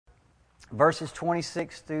verses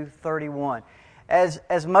 26 through 31.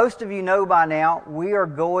 As most of you know by now, we are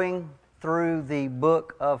going through the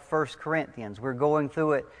book of 1 Corinthians. We're going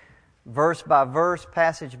through it verse by verse,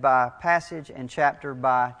 passage by passage, and chapter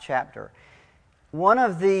by chapter. One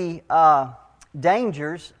of the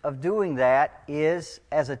dangers of doing that is,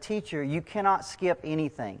 as a teacher, you cannot skip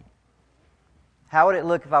anything. How would it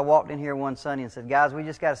look if I walked in here one Sunday and said, guys, we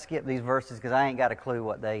just got to skip these verses because I ain't got a clue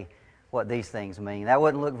what these things mean? That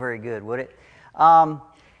wouldn't look very good, would it?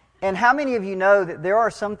 And how many of you know that there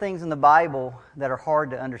are some things in the Bible that are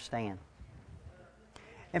hard to understand?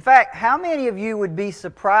 In fact, how many of you would be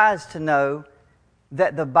surprised to know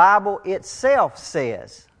that the Bible itself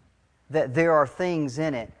says that there are things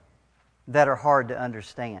in it that are hard to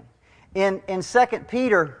understand? In 2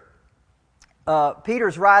 Peter,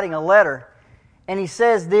 Peter's writing a letter, and he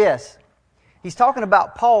says this. He's talking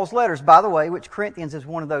about Paul's letters, by the way, which Corinthians is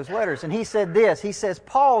one of those letters. And he said this. He says,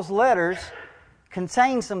 Paul's letters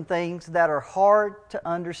contain some things that are hard to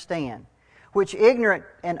understand, which ignorant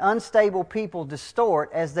and unstable people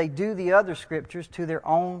distort as they do the other scriptures to their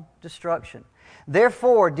own destruction.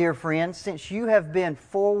 Therefore, dear friends, since you have been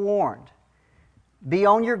forewarned, be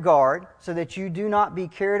on your guard so that you do not be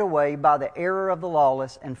carried away by the error of the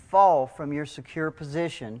lawless and fall from your secure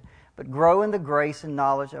position, but grow in the grace and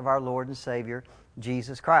knowledge of our Lord and Savior,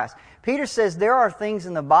 Jesus Christ. Peter says there are things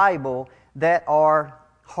in the Bible that are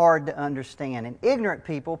hard to understand. And ignorant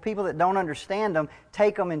people that don't understand them,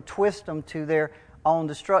 take them and twist them to their own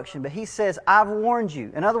destruction. But he says, I've warned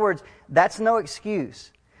you. In other words, that's no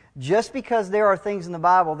excuse. Just because there are things in the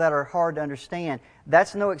Bible that are hard to understand,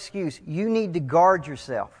 that's no excuse. You need to guard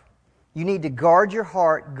yourself. You need to guard your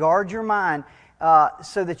heart, guard your mind,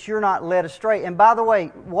 so that you're not led astray. And by the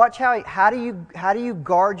way, watch how do you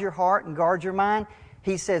guard your heart and guard your mind?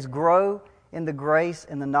 He says, grow in the grace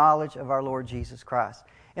and the knowledge of our Lord Jesus Christ.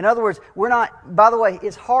 In other words, by the way,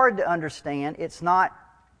 it's hard to understand. It's not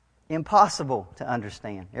impossible to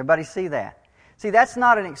understand. Everybody see that? See, that's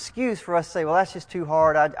not an excuse for us to say, well, that's just too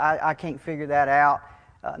hard. I can't figure that out.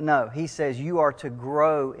 No, he says you are to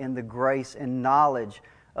grow in the grace and knowledge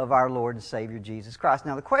of our Lord and Savior Jesus Christ.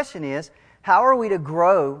 Now, the question is, how are we to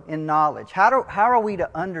grow in knowledge? How are we to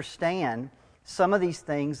understand some of these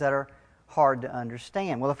things that are hard to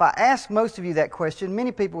understand? Well, if I ask most of you that question,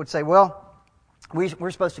 many people would say, well,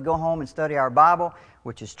 we're supposed to go home and study our Bible,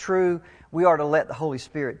 which is true. We are to let the Holy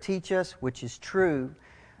Spirit teach us, which is true.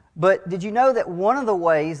 But did you know that one of the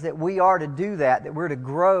ways that we are to do that we're to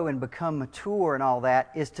grow and become mature and all that,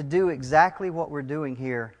 is to do exactly what we're doing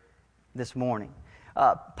here this morning?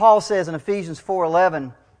 Paul says in Ephesians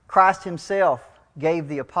 4:11, Christ Himself gave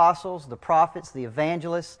the apostles, the prophets, the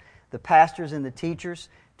evangelists, the pastors, and the teachers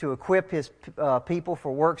to equip His people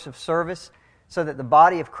for works of service, so that the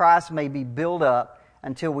body of Christ may be built up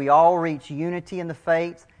until we all reach unity in the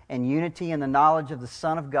faith and unity in the knowledge of the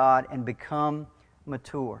Son of God and become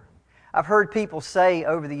mature. I've heard people say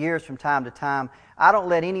over the years from time to time, I don't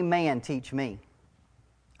let any man teach me.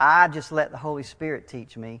 I just let the Holy Spirit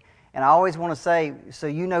teach me. And I always want to say, so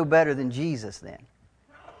you know better than Jesus then.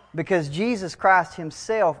 Because Jesus Christ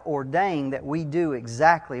Himself ordained that we do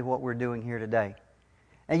exactly what we're doing here today.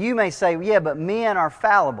 And you may say, yeah, but men are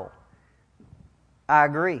fallible. I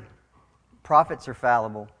agree. Prophets are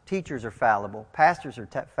fallible. Teachers are fallible. Pastors are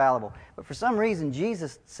fallible. But for some reason,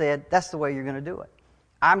 Jesus said, that's the way you're going to do it.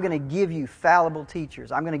 I'm going to give you fallible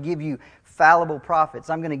teachers. I'm going to give you fallible prophets.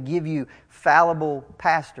 I'm going to give you fallible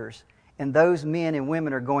pastors. And those men and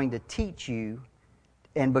women are going to teach you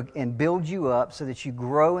and build you up so that you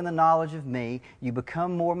grow in the knowledge of me. You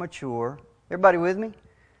become more mature. Everybody with me?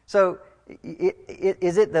 So,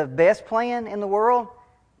 is it the best plan in the world?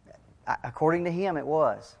 According to Him, it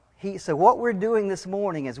was. So what we're doing this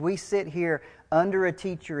morning as we sit here under a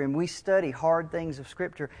teacher and we study hard things of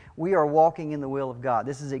Scripture, we are walking in the will of God.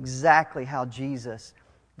 This is exactly how Jesus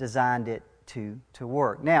designed it to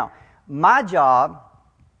work. Now, my job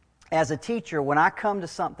as a teacher, when I come to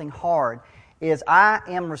something hard, is I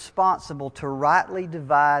am responsible to rightly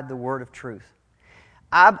divide the word of truth.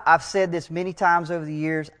 I've said this many times over the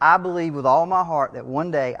years. I believe with all my heart that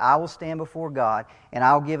one day I will stand before God and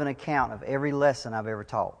I'll give an account of every lesson I've ever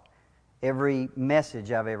taught, every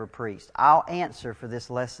message I've ever preached. I'll answer for this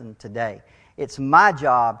lesson today. It's my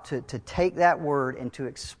job to take that word and to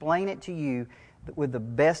explain it to you with the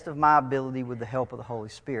best of my ability with the help of the Holy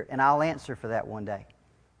Spirit. And I'll answer for that one day.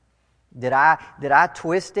 Did I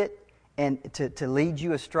twist it and to lead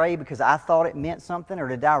you astray because I thought it meant something, or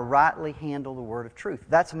did I rightly handle the word of truth?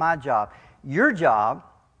 That's my job. Your job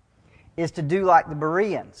is to do like the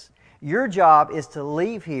Bereans. Your job is to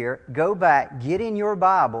leave here, go back, get in your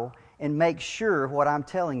Bible, and make sure what I'm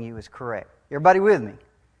telling you is correct. Everybody with me?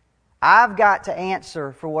 I've got to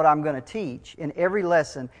answer for what I'm going to teach in every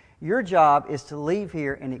lesson. Your job is to leave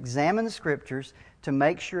here and examine the Scriptures to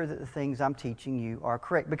make sure that the things I'm teaching you are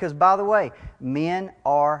correct. Because, by the way, men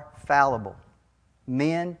are fallible.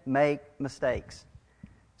 Men make mistakes.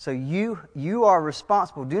 So you are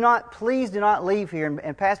responsible. Please do not leave here,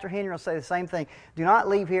 and Pastor Henry will say the same thing. Do not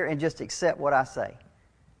leave here and just accept what I say.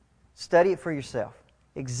 Study it for yourself.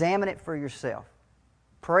 Examine it for yourself.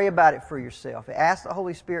 Pray about it for yourself. Ask the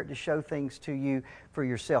Holy Spirit to show things to you for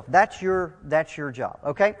yourself. That's your job.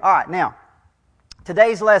 Okay? All right, now,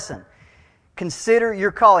 today's lesson. Consider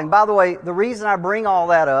your calling. By the way, the reason I bring all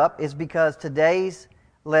that up is because today's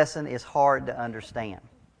lesson is hard to understand.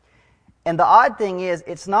 And the odd thing is,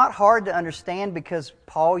 it's not hard to understand because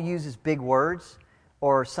Paul uses big words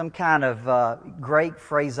or some kind of Greek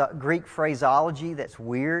phraseology that's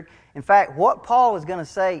weird. In fact, what Paul is going to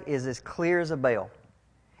say is as clear as a bell.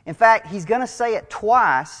 In fact, he's going to say it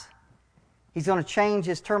twice. He's going to change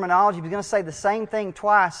his terminology. He's going to say the same thing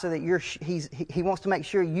twice so that he wants to make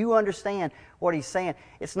sure you understand what he's saying.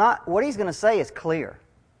 It's not what he's going to say is clear.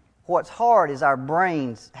 What's hard is our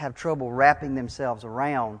brains have trouble wrapping themselves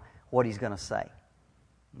around what he's going to say.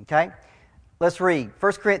 Okay? Let's read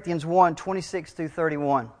 1 Corinthians 1, 26 through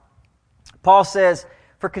 31. Paul says,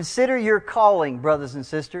 "For consider your calling, brothers and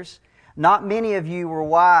sisters. Not many of you were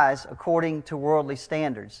wise according to worldly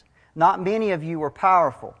standards. Not many of you were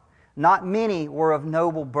powerful. Not many were of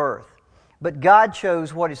noble birth. But God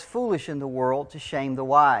chose what is foolish in the world to shame the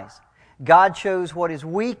wise. God chose what is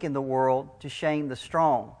weak in the world to shame the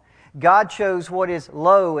strong. God chose what is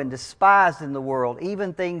low and despised in the world,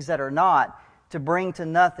 even things that are not, to bring to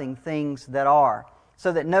nothing things that are,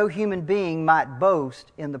 so that no human being might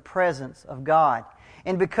boast in the presence of God.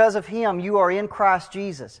 And because of Him you are in Christ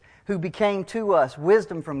Jesus, who became to us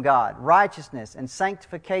wisdom from God, righteousness and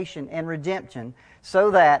sanctification and redemption,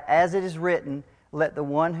 so that, as it is written, let the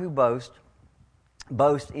one who boasts,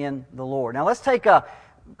 boast in the Lord." Now let's take a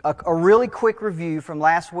really quick review from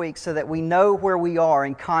last week so that we know where we are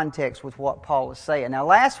in context with what Paul is saying. Now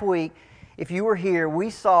last week, if you were here, we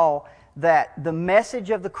saw that the message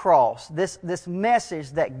of the cross, this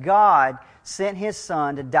message that God sent His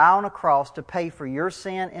Son to die on a cross to pay for your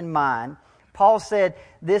sin and mine, Paul said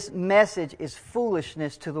this message is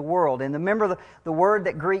foolishness to the world. And remember, the word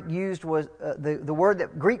that Greek used was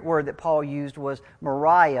Greek word that Paul used was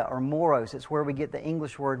moria or moros. It's where we get the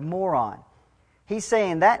English word moron. He's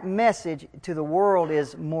saying that message to the world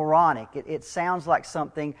is moronic. It sounds like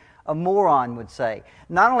something a moron would say.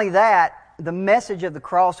 Not only that, the message of the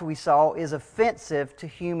cross we saw is offensive to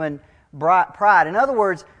human pride. In other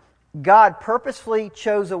words, God purposefully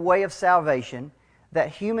chose a way of salvation that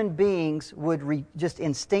human beings would just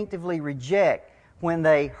instinctively reject when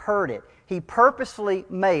they heard it. He purposefully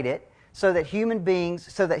made it so that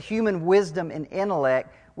human wisdom and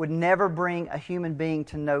intellect would never bring a human being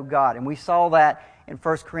to know God. And we saw that in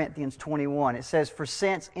 1 Corinthians 21. It says, "For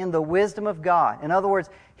since in the wisdom of God," in other words,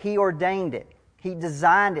 He ordained it, He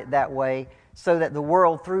designed it that way so that the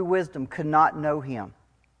world through wisdom could not know Him.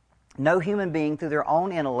 No human being through their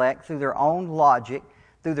own intellect, through their own logic,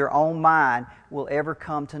 through their own mind will ever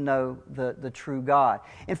come to know the true God.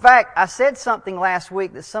 In fact, I said something last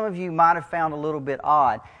week that some of you might have found a little bit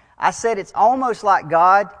odd. I said it's almost like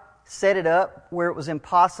God set it up where it was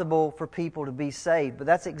impossible for people to be saved, but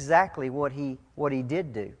that's exactly what He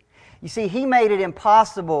did do. You see, He made it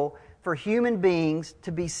impossible for human beings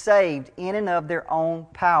to be saved in and of their own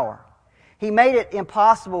power. He made it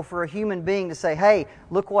impossible for a human being to say, "Hey,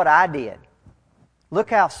 look what I did. Look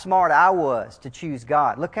how smart I was to choose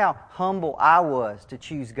God. Look how humble I was to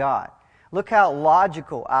choose God. Look how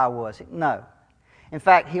logical I was." No. In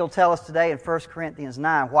fact, He'll tell us today in 1 Corinthians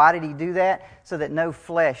 9, why did He do that? So that no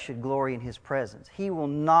flesh should glory in His presence. He will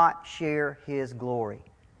not share His glory.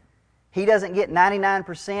 He doesn't get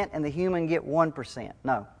 99% and the human get 1%.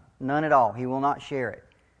 No, none at all. He will not share it.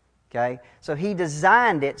 Okay? So He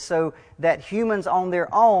designed it so that humans on their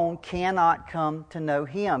own cannot come to know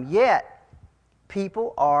Him. Yet,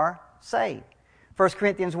 people are saved. 1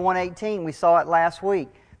 Corinthians 1:18, we saw it last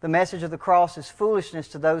week. The message of the cross is foolishness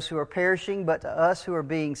to those who are perishing, but to us who are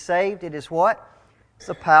being saved, it is what? It's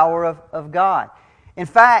the power of God. In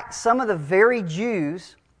fact, some of the very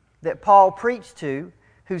Jews that Paul preached to,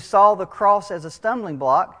 who saw the cross as a stumbling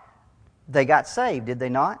block, they got saved, did they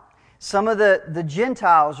not? Some of the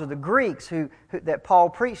Gentiles or the Greeks that Paul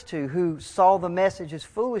preached to, who saw the message as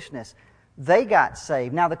foolishness, they got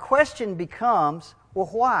saved. Now the question becomes, well,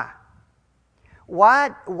 why?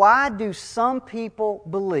 Why do some people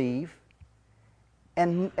believe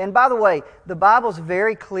And by the way, the Bible's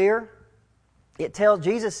very clear. It tells,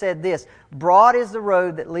 Jesus said this, broad is the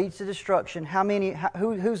road that leads to destruction.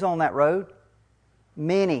 Who's on that road?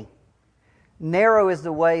 Many. Narrow is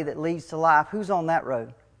the way that leads to life. Who's on that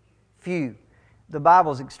road? Few. The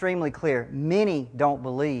Bible's extremely clear. Many don't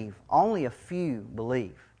believe. Only a few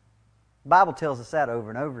believe. The Bible tells us that over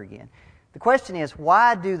and over again. The question is,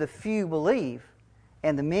 why do the few believe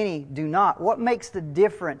and the many do not? What makes the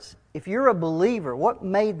difference? If you're a believer, what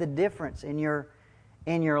made the difference in your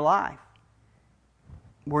life?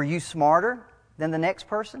 Were you smarter than the next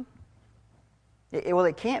person? Well,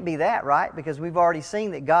 it can't be that, right? Because we've already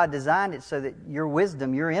seen that God designed it so that your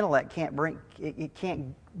wisdom, your intellect can't bring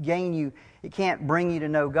you to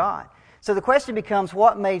know God. So the question becomes,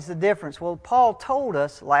 what makes the difference? Well, Paul told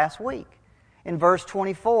us last week in verse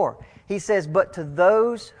 24. He says, but to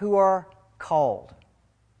those who are called.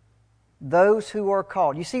 Those who are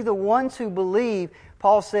called. You see, the ones who believe,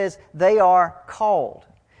 Paul says, they are called.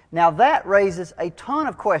 Now that raises a ton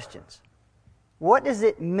of questions. What does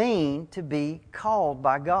it mean to be called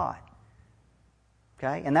by God?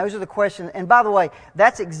 Okay, and those are the questions. And by the way,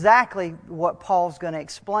 that's exactly what Paul's going to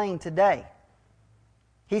explain today.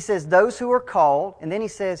 He says, those who are called, and then he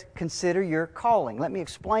says, consider your calling. Let me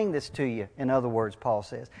explain this to you, in other words, Paul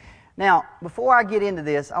says. Now, before I get into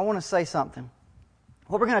this, I want to say something.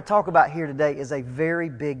 What we're going to talk about here today is a very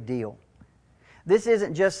big deal. This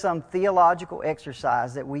isn't just some theological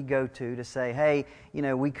exercise that we go to say, hey,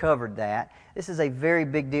 we covered that. This is a very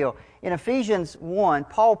big deal. In Ephesians 1,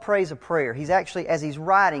 Paul prays a prayer. He's actually, as he's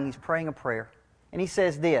writing, he's praying a prayer. And he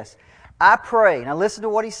says this, I pray, now listen to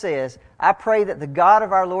what he says, I pray that the God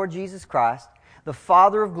of our Lord Jesus Christ, the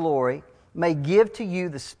Father of glory, may give to you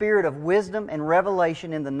the spirit of wisdom and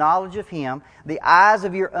revelation in the knowledge of Him, the eyes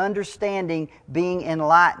of your understanding being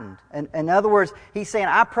enlightened. In other words, he's saying,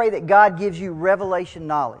 I pray that God gives you revelation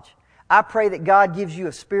knowledge. I pray that God gives you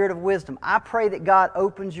a spirit of wisdom. I pray that God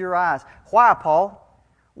opens your eyes. Why, Paul?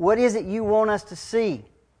 What is it you want us to see?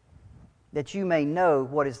 That you may know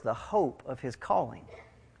what is the hope of His calling.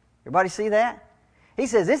 Everybody see that? He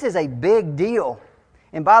says this is a big deal.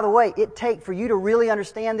 And by the way, for you to really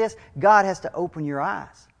understand this, God has to open your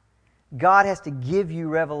eyes. God has to give you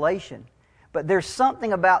revelation. But there's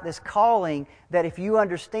something about this calling that if you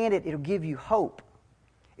understand it, it'll give you hope.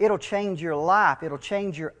 It'll change your life. It'll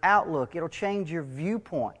change your outlook. It'll change your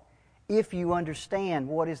viewpoint if you understand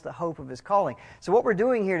what is the hope of His calling. So what we're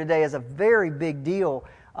doing here today is a very big deal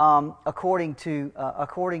according to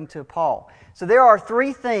Paul. So there are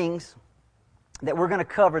three things that we're going to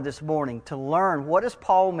cover this morning to learn what does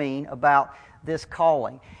Paul mean about this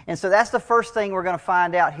calling. And so that's the first thing we're going to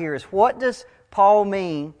find out here is what does Paul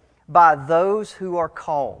mean by those who are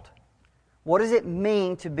called? What does it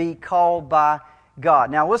mean to be called by God?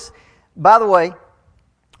 Now, by the way,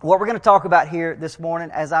 what we're going to talk about here this morning,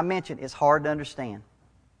 as I mentioned, is hard to understand.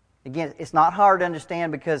 Again, it's not hard to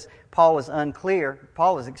understand because Paul is unclear.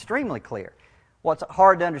 Paul is extremely clear. What's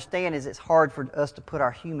hard to understand is it's hard for us to put our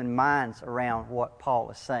human minds around what Paul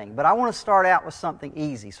is saying. But I want to start out with something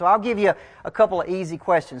easy. So I'll give you a couple of easy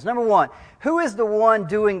questions. Number one, who is the one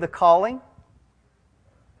doing the calling?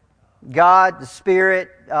 God, the Spirit,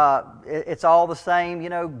 it's all the same.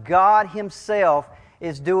 God Himself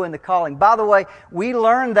is doing the calling. By the way, we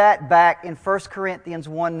learned that back in 1 Corinthians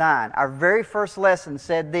 1:9. Our very first lesson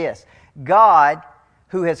said this, God,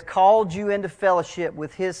 who has called you into fellowship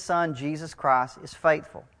with His Son, Jesus Christ, is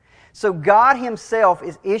faithful. So God Himself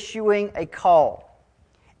is issuing a call.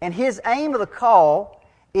 And His aim of the call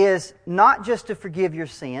is not just to forgive your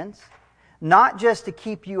sins, not just to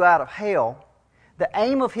keep you out of hell. The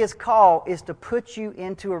aim of His call is to put you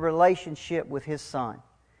into a relationship with His Son,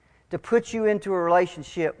 to put you into a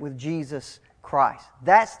relationship with Jesus Christ.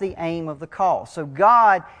 That's the aim of the call. So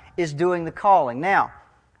God is doing the calling. Now,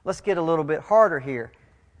 let's get a little bit harder here.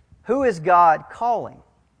 Who is God calling?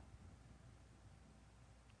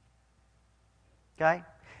 Okay?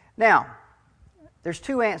 Now, there's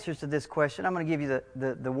two answers to this question. I'm going to give you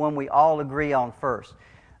the one we all agree on first.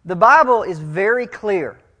 The Bible is very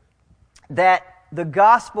clear that the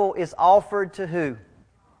gospel is offered to who?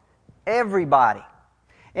 Everybody.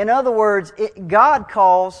 In other words, God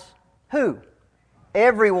calls who?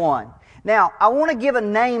 Everyone. Now, I want to give a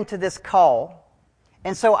name to this call.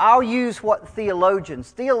 And so I'll use what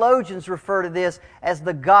theologians refer to this as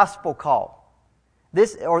the gospel call.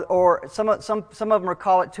 This, or some of them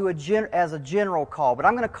call it as a general call, but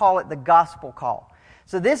I'm going to call it the gospel call.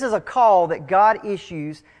 So this is a call that God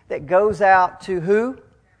issues that goes out to who?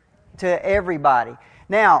 To everybody.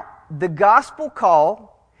 Now, the gospel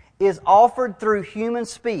call is offered through human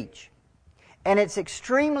speech. And it's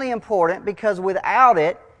extremely important because without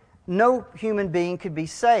it, no human being could be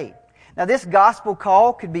saved. Now, this gospel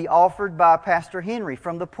call could be offered by Pastor Henry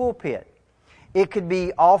from the pulpit. It could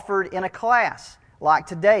be offered in a class like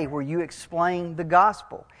today where you explain the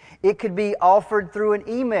gospel. It could be offered through an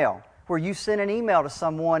email where you send an email to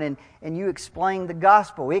someone and you explain the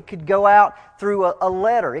gospel. It could go out through a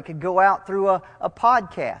letter. It could go out through a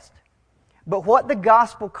podcast. But what the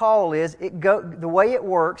gospel call is, the way it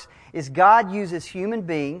works is God uses human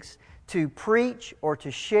beings to preach or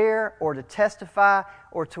to share or to testify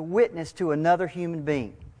or to witness to another human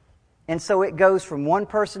being. And so it goes from one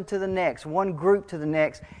person to the next, one group to the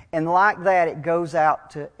next, and like that it goes out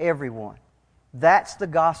to everyone. That's the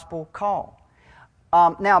gospel call.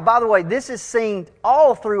 Now, by the way, this is seen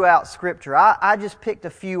all throughout Scripture. I just picked a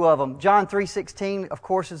few of them. John 3:16, of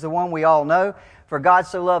course, is the one we all know. For God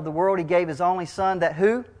so loved the world, He gave His only Son, that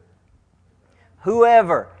who?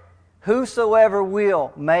 Whosoever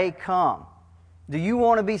will may come. Do you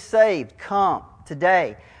want to be saved? Come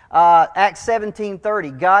today. Acts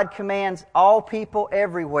 17:30, God commands all people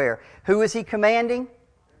everywhere. Who is He commanding?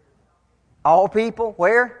 All people.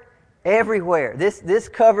 Where? Everywhere. This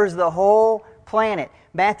covers the whole planet.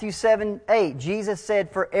 Matthew 7:8, Jesus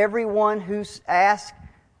said, for everyone who asks,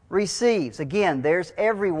 receives. Again, there's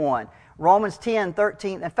everyone. Romans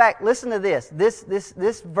 10:13. In fact, listen to this.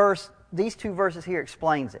 This verse, these two verses here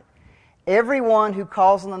explains it. Everyone who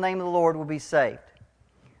calls on the name of the Lord will be saved.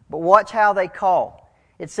 But watch how they call.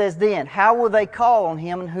 It says then, how will they call on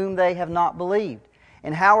Him in whom they have not believed?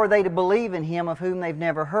 And how are they to believe in Him of whom they've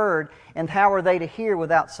never heard? And how are they to hear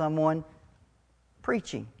without someone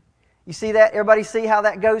preaching? You see that? Everybody see how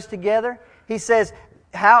that goes together? He says,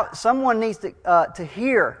 how someone needs to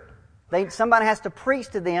hear. Somebody has to preach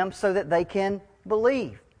to them so that they can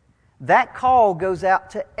believe. That call goes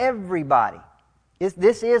out to everybody.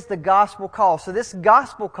 This is the gospel call. So this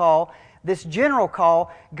gospel call, this general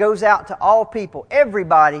call, goes out to all people.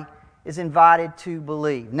 Everybody is invited to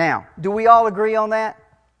believe. Now, do we all agree on that?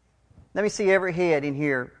 Let me see every head in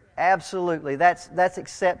here. Absolutely. That's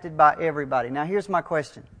accepted by everybody. Now, here's my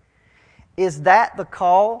question. Is that the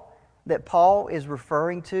call that Paul is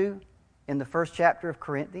referring to in the first chapter of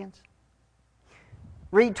Corinthians?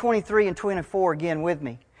 Read 23 and 24 again with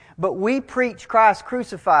me. But we preach Christ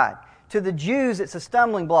crucified. To the Jews it's a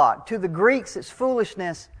stumbling block. To the Greeks it's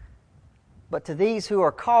foolishness. But to these who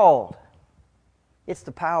are called, it's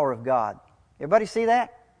the power of God. Everybody see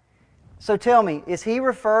that? So tell me, is he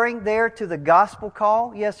referring there to the gospel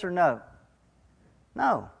call? Yes or no?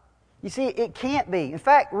 No. You see, it can't be. In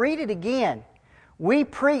fact, read it again. We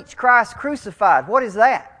preach Christ crucified. What is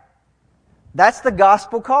that? That's the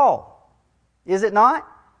gospel call. Is it not?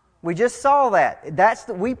 We just saw that.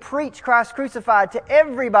 We preach Christ crucified to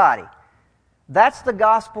everybody. That's the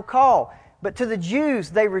gospel call. But to the Jews,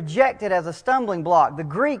 they reject it as a stumbling block. The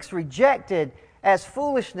Greeks rejected as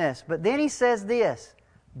foolishness. But then he says this,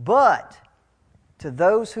 but to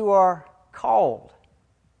those who are called,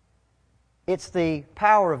 it's the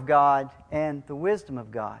power of God and the wisdom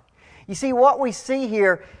of God. You see, what we see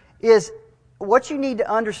here is, what you need to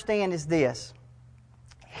understand is this.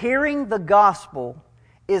 Hearing the gospel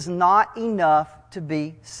is not enough to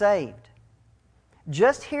be saved.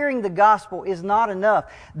 Just hearing the gospel is not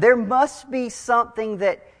enough. There must be something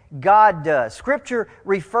that God does. Scripture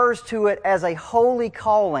refers to it as a holy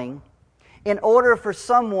calling in order for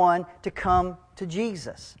someone to come to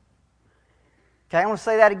Jesus. Okay, I want to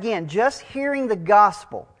say that again. Just hearing the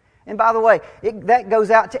gospel. And by the way, that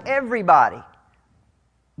goes out to everybody.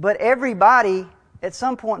 But everybody, at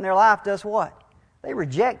some point in their life, does what? They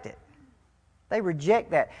reject it. They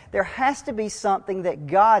reject that. There has to be something that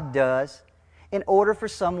God does in order for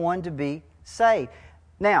someone to be saved.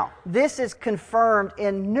 Now, this is confirmed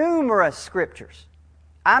in numerous scriptures.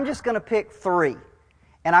 I'm just going to pick 3.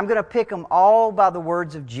 And I'm going to pick them all by the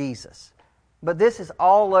words of Jesus. But this is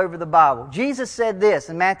all over the Bible. Jesus said this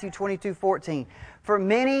in Matthew 22:14. For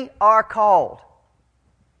many are called.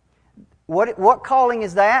 What calling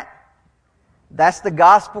is that? That's the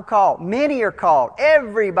gospel call. Many are called.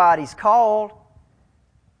 Everybody's called.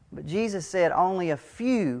 But Jesus said only a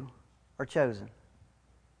few are chosen.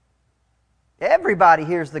 Everybody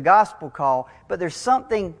hears the gospel call, but there's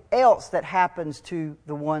something else that happens to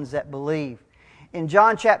the ones that believe. In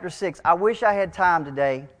John chapter 6, I wish I had time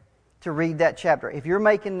today to read that chapter. If you're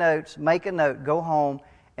making notes, make a note, go home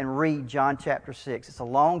and read John chapter 6. It's a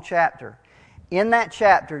long chapter. In that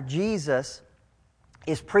chapter, Jesus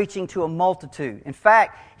is preaching to a multitude. In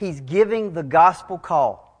fact, He's giving the gospel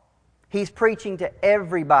call. He's preaching to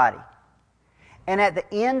everybody. And at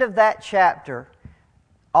the end of that chapter,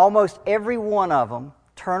 almost every one of them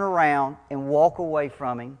turn around and walk away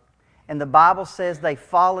from Him. And the Bible says they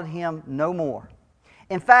followed Him no more.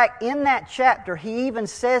 In fact, in that chapter, He even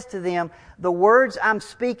says to them, the words I'm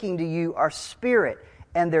speaking to you are spirit,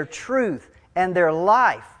 and they're truth, and they're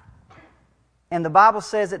life. And the Bible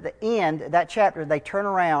says at the end of that chapter, they turn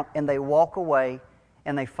around and they walk away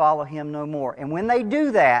and they follow Him no more. And when they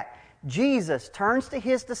do that, Jesus turns to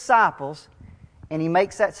His disciples and He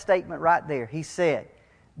makes that statement right there. He said,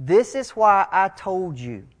 "This is why I told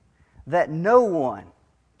you that no one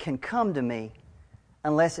can come to me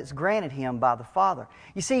unless it's granted him by the Father."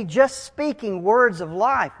 You see, just speaking words of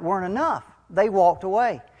life weren't enough. They walked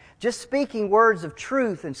away. Just speaking words of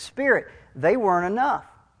truth and spirit, they weren't enough.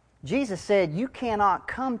 Jesus said, you cannot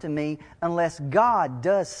come to me unless God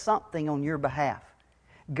does something on your behalf.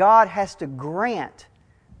 God has to grant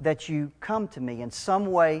that you come to me in some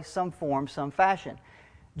way, some form, some fashion.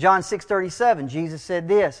 John 6:37, Jesus said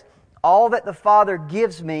this, "All that the Father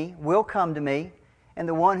gives me will come to me, and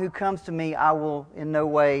the one who comes to me I will in no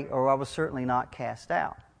way, or I will certainly not cast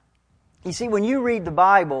out." You see, when you read the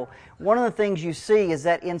Bible, one of the things you see is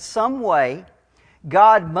that in some way,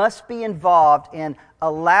 God must be involved in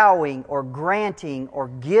allowing or granting or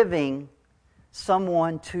giving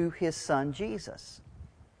someone to His Son Jesus.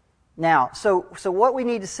 Now, so what we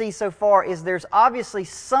need to see so far is there's obviously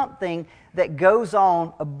something that goes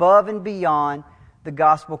on above and beyond the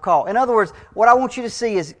gospel call. In other words, what I want you to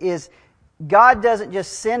see is God doesn't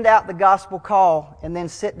just send out the gospel call and then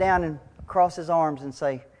sit down and cross His arms and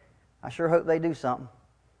say, I sure hope they do something.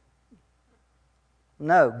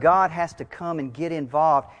 No, God has to come and get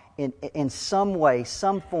involved in some way,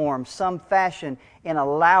 some form, some fashion in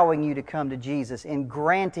allowing you to come to Jesus, in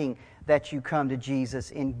granting that you come to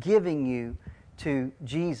Jesus, in giving you to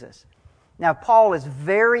Jesus. Now, Paul is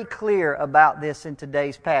very clear about this in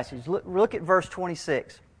today's passage. Look at verse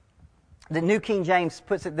 26. The New King James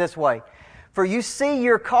puts it this way, "For you see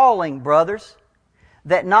your calling, brothers,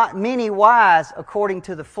 that not many wise according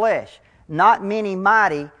to the flesh, not many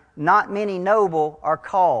mighty, not many noble are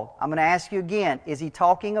called." I'm going to ask you again, is he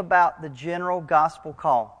talking about the general gospel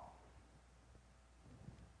call?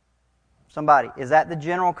 Somebody, is that the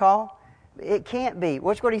general call? It can't be.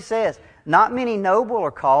 Watch what he says. Not many noble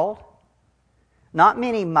are called. Not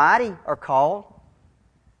many mighty are called.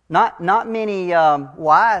 Not many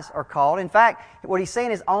wise are called. In fact, what he's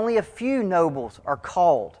saying is only a few nobles are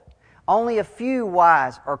called. Only a few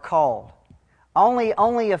wise are called.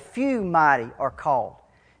 Only a few mighty are called.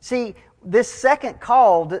 See, this second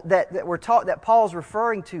call that Paul's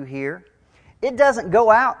referring to here, it doesn't go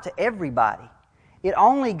out to everybody. It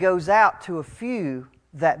only goes out to a few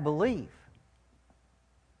that believe.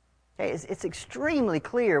 Okay, it's extremely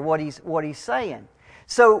clear what he's saying.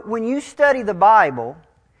 So when you study the Bible,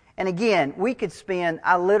 and again,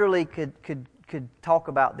 I literally could talk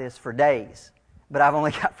about this for days, but I've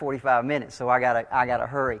only got 45 minutes, so I gotta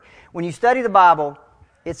hurry. When you study the Bible,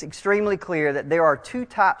 it's extremely clear that there are two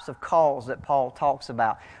types of calls that Paul talks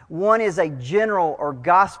about. One is a general or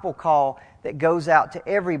gospel call that goes out to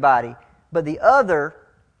everybody, but the other,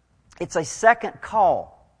 it's a second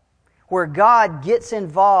call where God gets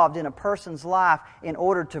involved in a person's life in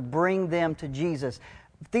order to bring them to Jesus.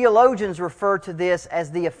 Theologians refer to this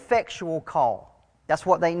as the effectual call. That's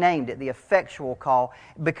what they named it, the effectual call,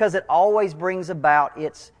 because it always brings about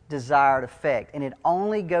its desired effect, and it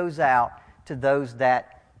only goes out to those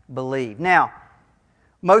that believe. Now,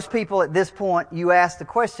 most people at this point, you ask the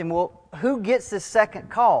question, well, who gets this second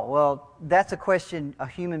call? Well, that's a question a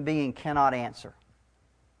human being cannot answer.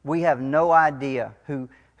 We have no idea who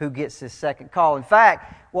gets this second call. In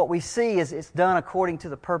fact, what we see is it's done according to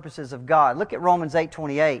the purposes of God. Look at Romans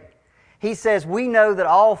 8:28. He says, "We know that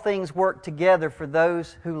all things work together for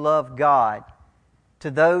those who love God, to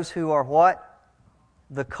those who are" what?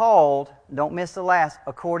 "The called," don't miss the last,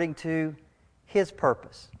 "according to His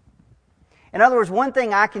purpose." In other words, one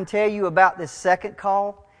thing I can tell you about this second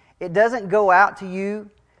call, it doesn't go out to you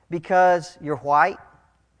because you're white.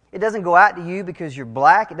 It doesn't go out to you because you're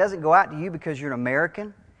black. It doesn't go out to you because you're an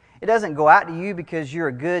American. It doesn't go out to you because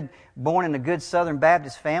you're born in a good Southern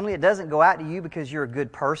Baptist family. It doesn't go out to you because you're a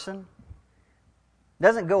good person. It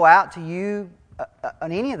doesn't go out to you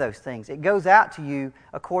on any of those things. It goes out to you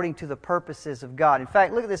according to the purposes of God. In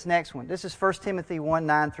fact, look at this next one. This is 1 Timothy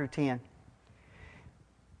 1:9-10.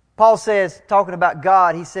 Paul says, talking about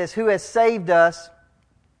God, he says, "Who has saved us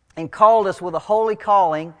and called us with a holy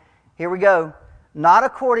calling," here we go, "not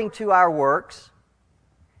according to our works."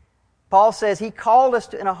 Paul says He called us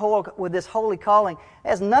with this holy calling. It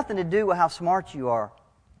has nothing to do with how smart you are.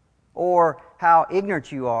 or how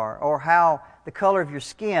ignorant you are, or how the color of your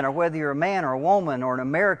skin, or whether you're a man or a woman, or an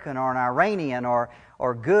American or an Iranian, or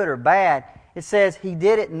good or bad. It says He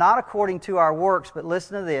did it not according to our works, but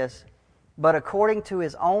listen to this, but according to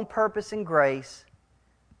His own purpose and grace,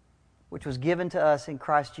 which was given to us in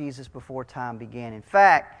Christ Jesus before time began. In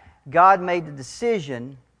fact, God made the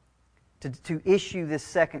decision to issue this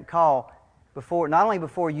second call not only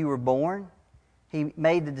before you were born, He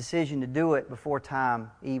made the decision to do it before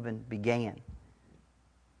time even began.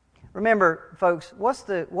 Remember, folks, what's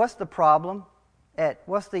the problem?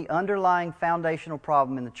 What's the underlying foundational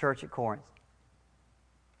problem in the church at Corinth?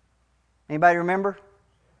 Anybody remember?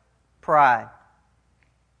 Pride.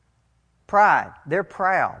 Pride. They're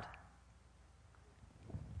proud.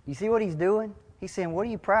 You see what he's doing? He's saying, what are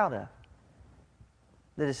you proud of?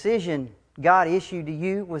 The decision God issued to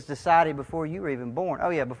you was decided before you were even born. Oh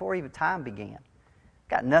yeah, before even time began.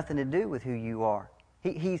 Got nothing to do with who you are.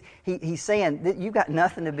 He's saying that you've got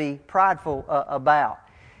nothing to be prideful about.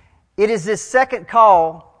 It is this second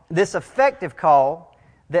call, this effective call,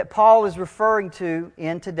 that Paul is referring to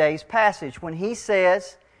in today's passage when he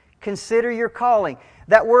says, consider your calling.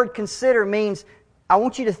 That word consider means, I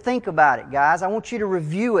want you to think about it, guys. I want you to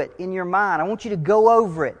review it in your mind. I want you to go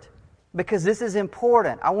over it because this is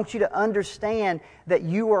important. I want you to understand that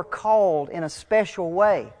you are called in a special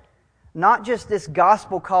way. Not just this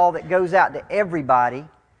gospel call that goes out to everybody.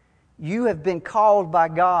 You have been called by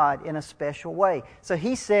God in a special way. So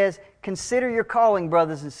he says, consider your calling,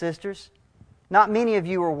 brothers and sisters. Not many of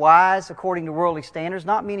you were wise according to worldly standards.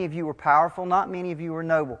 Not many of you were powerful. Not many of you were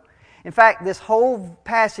noble. In fact, this whole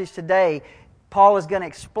passage today, Paul is going to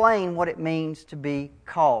explain what it means to be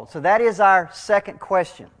called. So that is our second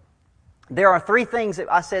question. There are three things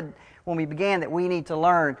that I said when we began that we need to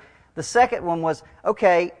learn. The second one was,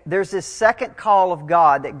 okay, there's this second call of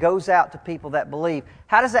God that goes out to people that believe.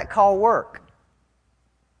 How does that call work?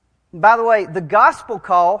 And by the way, the gospel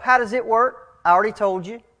call, how does it work? I already told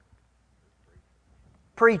you.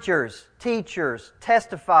 Preachers, teachers,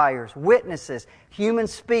 testifiers, witnesses, human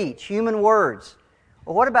speech, human words.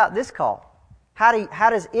 Well, what about this call? How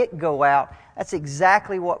does it go out? That's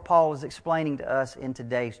exactly what Paul is explaining to us in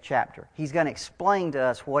today's chapter. He's going to explain to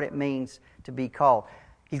us what it means to be called.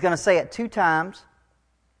 He's going to say it 2 times,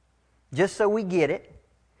 just so we get it.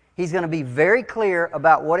 He's going to be very clear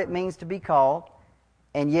about what it means to be called,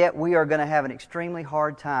 and yet we are going to have an extremely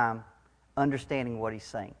hard time understanding what he's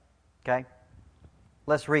saying. Okay?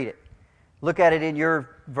 Let's read it. Look at it in your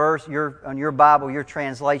verse, on your Bible, your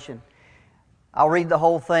translation. I'll read the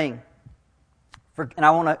whole thing. And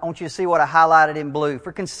I want you to see what I highlighted in blue.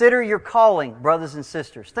 For consider your calling, brothers and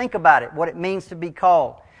sisters. Think about it, what it means to be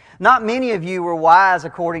called. Not many of you were wise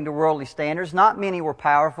according to worldly standards. Not many were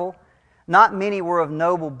powerful. Not many were of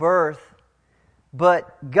noble birth.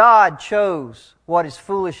 But God chose what is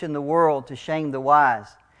foolish in the world to shame the wise.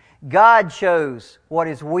 God chose what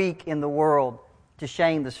is weak in the world to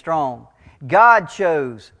shame the strong. God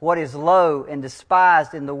chose what is low and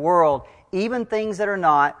despised in the world, even things that are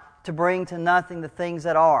not, to bring to nothing the things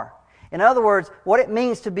that are. In other words, what it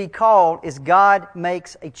means to be called is God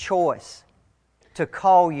makes a choice to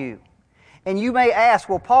call you. And you may ask,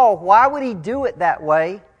 well, Paul, why would he do it that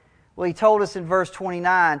way? Well, he told us in verse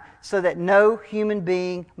 29, so that no human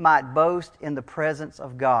being might boast in the presence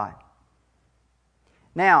of God.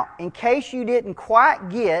 Now, in case you didn't quite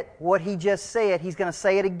get what he just said, he's going to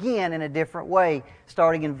say it again in a different way,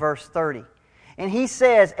 starting in verse 30. And he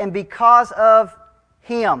says, and because of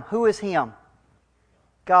Him, who is Him?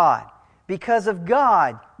 God. Because of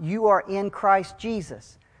God, you are in Christ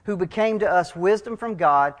Jesus, who became to us wisdom from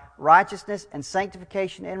God, righteousness and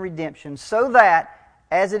sanctification and redemption, so that,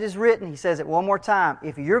 as it is written, he says it one more time,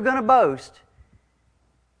 if you're going to boast,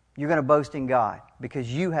 you're going to boast in God,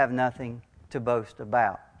 because you have nothing to boast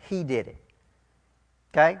about. He did it.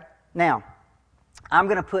 Okay? Now, I'm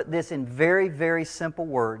going to put this in very, very simple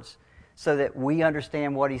words so that we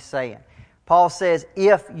understand what he's saying. Paul says,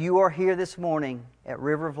 if you are here this morning at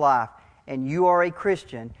River of Life and you are a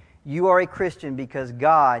Christian because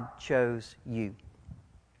God chose you.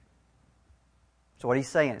 That's what he's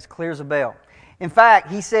saying. It's clear as a bell. In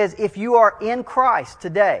fact, he says, if you are in Christ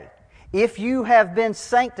today, if you have been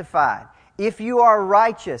sanctified, if you are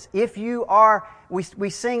righteous, if you are, we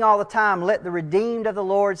sing all the time, let the redeemed of the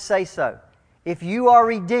Lord say so. If you are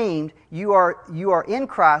redeemed, you are in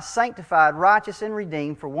Christ, sanctified, righteous, and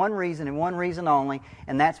redeemed for one reason and one reason only,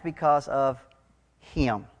 and that's because of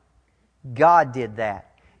Him. God did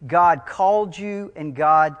that. God called you and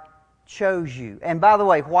God chose you. And by the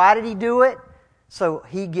way, why did He do it? So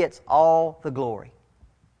He gets all the glory.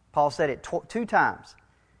 Paul said it 2 times.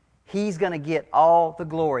 He's going to get all the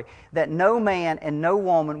glory. That no man and no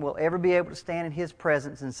woman will ever be able to stand in His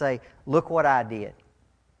presence and say, look what I did.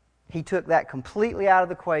 He took that completely out of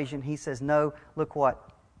the equation. He says, no, look what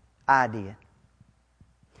I did.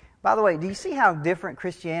 By the way, do you see how different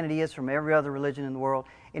Christianity is from every other religion in the world?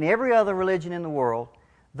 In every other religion in the world,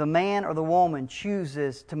 the man or the woman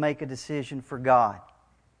chooses to make a decision for God.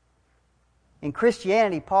 In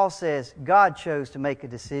Christianity, Paul says, God chose to make a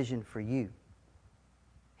decision for you.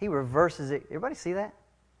 He reverses it. Everybody see that?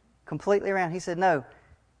 Completely around. He said, no,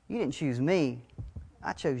 you didn't choose me.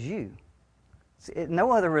 I chose you.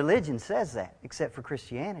 No other religion says that except for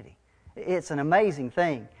Christianity. It's an amazing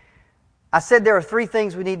thing. I said there are 3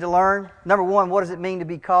 things we need to learn. Number 1, what does it mean to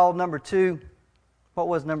be called? Number 2, what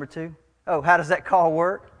was number 2? Oh, how does that call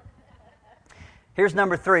work? Here's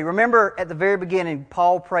number 3. Remember at the very beginning,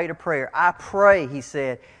 Paul prayed a prayer. I pray, he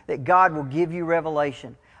said, that God will give you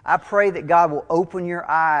revelation. I pray that God will open your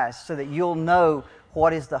eyes so that you'll know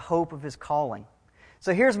what is the hope of His calling.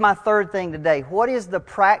 So here's my 3rd thing today. What is the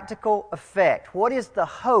practical effect? What is the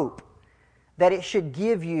hope that it should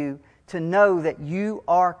give you to know that you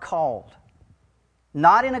are called?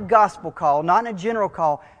 Not in a gospel call, not in a general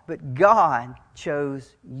call, but God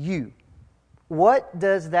chose you. What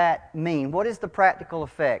does that mean? What is the practical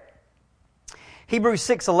effect? Hebrews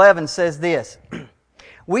 6:11 says this,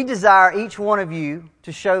 we desire each one of you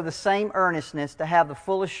to show the same earnestness, to have the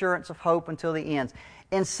full assurance of hope until the end.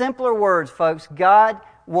 In simpler words, folks, God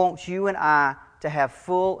wants you and I to have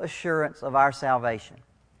full assurance of our salvation.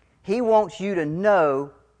 He wants you to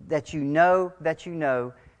know that you know that you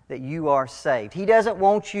know that you are saved. He doesn't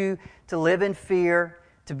want you to live in fear,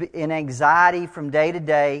 to be in anxiety from day to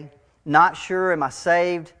day, not sure, am I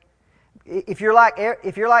saved? If you're like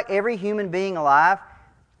every human being alive,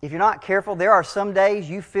 if you're not careful, there are some days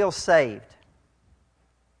you feel saved.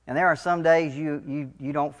 And there are some days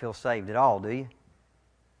you don't feel saved at all, do you?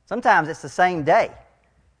 Sometimes it's the same day.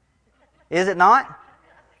 Is it not?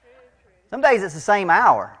 Some days it's the same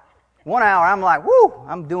hour. 1 hour I'm like, whoo,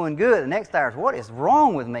 I'm doing good. The next hour is, what is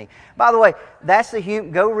wrong with me? By the way, that's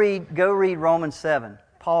go read Romans 7.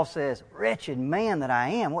 Paul says, wretched man that I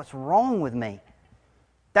am, what's wrong with me?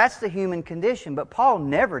 That's the human condition. But Paul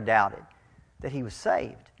never doubted that he was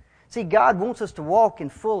saved. See, God wants us to walk in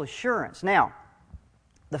full assurance. Now,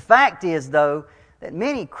 the fact is, though, that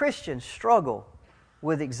many Christians struggle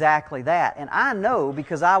with exactly that. And I know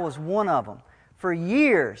because I was one of them. For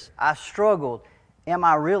years, I struggled. Am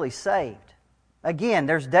I really saved? Again,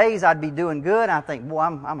 there's days I'd be doing good, and I think, boy,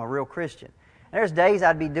 I'm a real Christian. There's days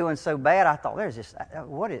I'd be doing so bad, I thought,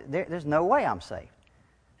 there's no way I'm saved.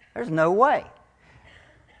 There's no way.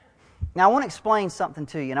 Now, I want to explain something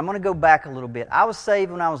to you, and I'm going to go back a little bit. I was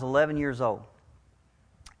saved when I was 11 years old.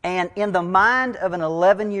 And in the mind of an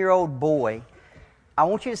 11-year-old boy, I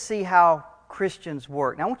want you to see how Christians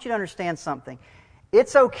work. Now, I want you to understand something.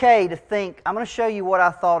 It's okay to think, I'm going to show you what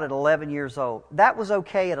I thought at 11 years old. That was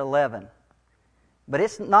okay at 11. But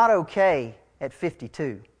it's not okay at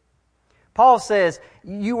 52. Paul says,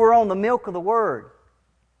 you were on the milk of the Word.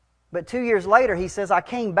 But 2 years later, he says, I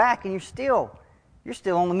came back and you're still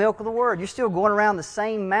on the milk of the Word. You're still going around the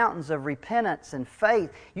same mountains of repentance and faith.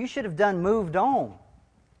 You should have moved on.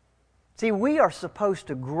 See, we are supposed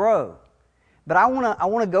to grow. But I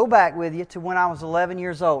want to go back with you to when I was 11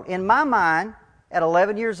 years old. In my mind, at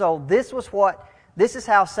 11 years old, this is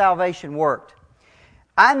how salvation worked.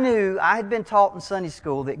 I knew, I had been taught in Sunday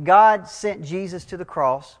school that God sent Jesus to the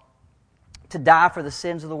cross to die for the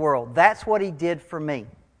sins of the world. That's what He did for me.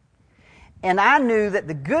 And I knew that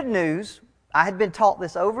the good news, I had been taught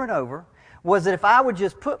this over and over, was that if I would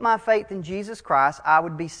just put my faith in Jesus Christ, I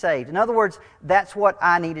would be saved. In other words, that's what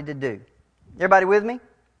I needed to do. Everybody with me?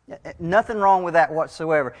 Nothing wrong with that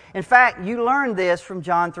whatsoever. In fact, you learned this from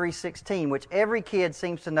John 3:16, which every kid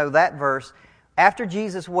seems to know that verse. After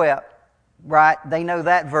Jesus wept, right, they know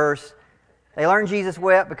that verse. They learn Jesus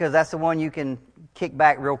wept because that's the one you can kick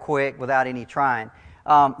back real quick without any trying.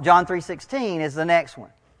 John 3:16 is the next one.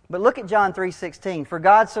 But look at John 3:16. For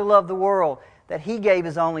God so loved the world that He gave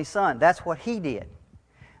His only Son. That's what He did.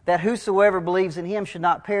 That whosoever believes in Him should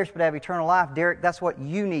not perish but have eternal life. Derricke, that's what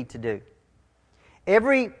you need to do.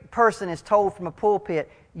 Every person is told from a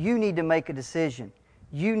pulpit, you need to make a decision.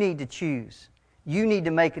 You need to choose. You need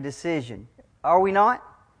to make a decision. Are we not?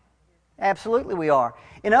 Absolutely we are.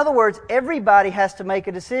 In other words, everybody has to make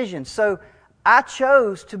a decision. So I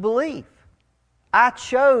chose to believe. I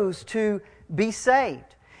chose to be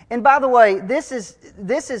saved. And by the way, this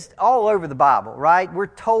is all over the Bible, right? We're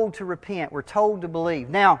told to repent. We're told to believe.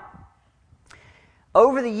 Now,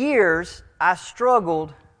 over the years, I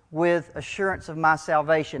struggled with assurance of my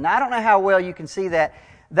salvation. Now, I don't know how well you can see that.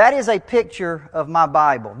 That is a picture of my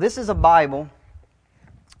Bible. This is a Bible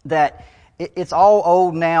that it's all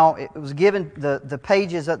old now. It was given, the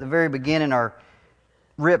pages at the very beginning are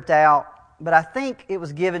ripped out, but I think it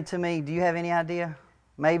was given to me, do you have any idea?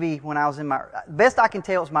 Maybe when I was in my, best I can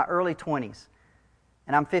tell, it's my early 20s,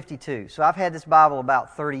 and I'm 52. So I've had this Bible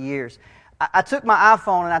about 30 years. I took my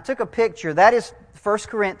iPhone and I took a picture. That is 1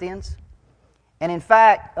 Corinthians, and in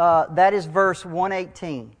fact, that is verse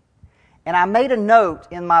 118. And I made a note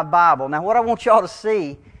in my Bible. Now what I want y'all to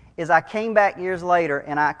see is I came back years later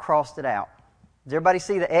and I crossed it out. Does everybody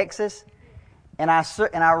see the X's? And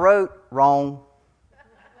I wrote wrong.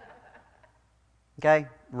 Okay?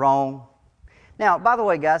 Wrong. Now, by the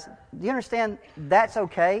way, guys, do you understand that's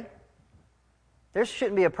okay? There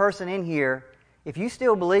shouldn't be a person in here, if you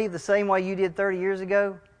still believe the same way you did 30 years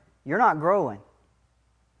ago, you're not growing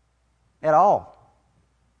at all.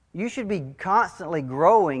 You should be constantly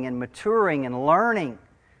growing and maturing and learning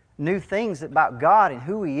new things about God and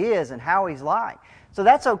who He is and how He's like. So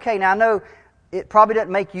that's okay. Now, I know it probably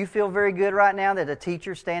doesn't make you feel very good right now that a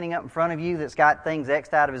teacher's standing up in front of you that's got things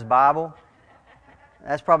X'd out of his Bible.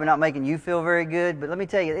 That's probably not making you feel very good, but let me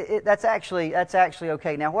tell you, that's actually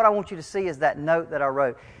okay. Now, what I want you to see is that note that I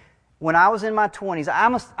wrote. When I was in my 20s,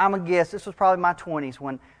 I'm a guess, this was probably my 20s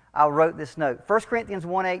when I wrote this note. 1 Corinthians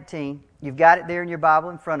 1:18, you've got it there in your Bible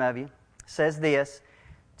in front of you, says this.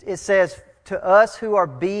 It says, to us who are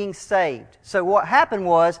being saved. So what happened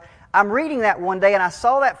was, I'm reading that one day and I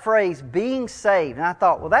saw that phrase, being saved, and I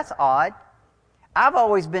thought, well, that's odd. I've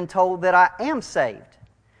always been told that I am saved.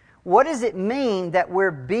 What does it mean that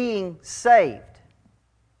we're being saved?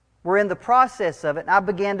 We're in the process of it, and I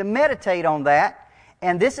began to meditate on that,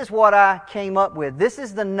 and this is what I came up with. This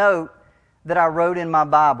is the note that I wrote in my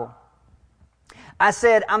Bible. I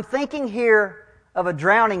said, I'm thinking here of a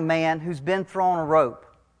drowning man who's been thrown a rope.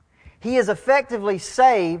 He is effectively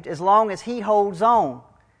saved as long as he holds on,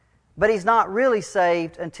 but he's not really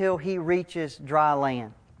saved until he reaches dry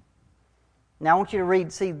land. Now I want you to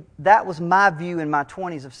read, see, that was my view in my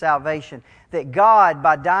 20s of salvation, that God,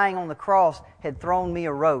 by dying on the cross, had thrown me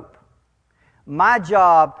a rope. My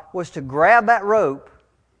job was to grab that rope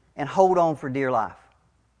and hold on for dear life.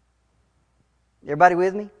 Everybody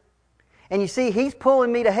with me? And you see, He's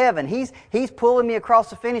pulling me to heaven. He's pulling me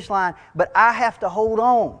across the finish line, but I have to hold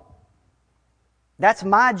on. That's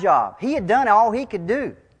my job. He had done all He could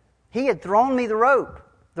do. He had thrown me the rope.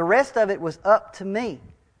 The rest of it was up to me.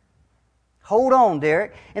 Hold on,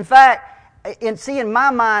 Derricke. In fact, in my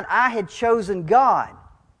mind, I had chosen God.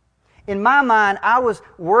 In my mind, I was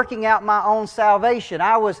working out my own salvation.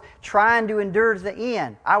 I was trying to endure to the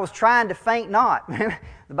end. I was trying to faint not.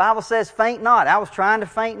 The Bible says faint not. I was trying to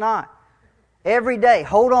faint not. Every day,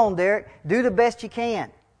 hold on, Derricke. Do the best you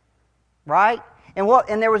can. Right? And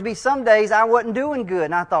there would be some days I wasn't doing good.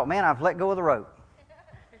 And I thought, man, I've let go of the rope.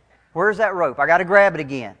 Where's that rope? I got to grab it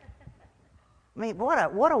again. I mean,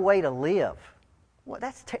 what a way to live.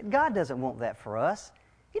 God doesn't want that for us.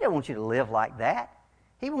 He doesn't want you to live like that.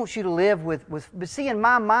 He wants you to live with but see, in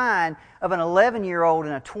my mind of an 11-year-old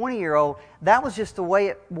and a 20-year-old, that was just the way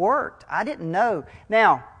it worked. I didn't know.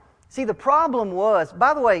 Now, see, the problem was,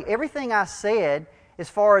 by the way, everything I said as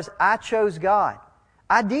far as I chose God,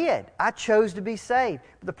 I did. I chose to be saved.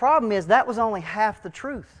 But the problem is that was only half the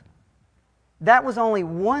truth. That was only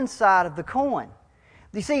one side of the coin.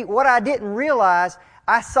 You see, what I didn't realize,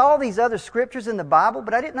 I saw these other scriptures in the Bible,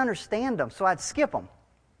 but I didn't understand them, so I'd skip them.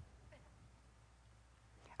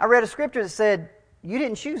 I read a scripture that said, you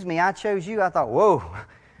didn't choose me, I chose you. I thought, whoa,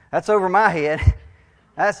 that's over my head.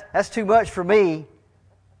 That's too much for me.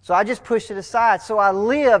 So I just pushed it aside. So I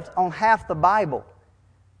lived on half the Bible.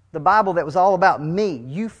 The Bible that was all about me.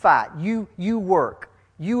 You fight, you work,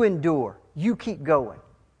 you endure, you keep going.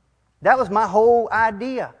 That was my whole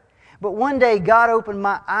idea. But one day God opened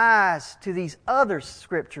my eyes to these other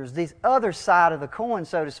scriptures, these other side of the coin,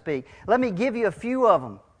 so to speak. Let me give you a few of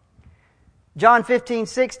them. John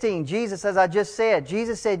 15:16, Jesus, as I just said,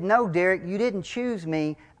 Jesus said, no, Derricke, you didn't choose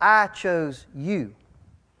me, I chose you.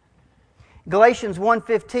 Galatians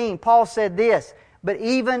 1:15, Paul said this, but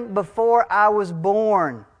even before I was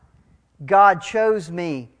born, God chose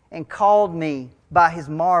me and called me by His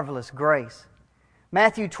marvelous grace.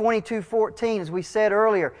 Matthew 22:14, as we said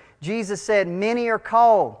earlier, Jesus said, many are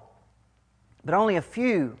called, but only a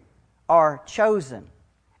few are chosen.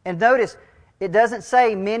 And notice, it doesn't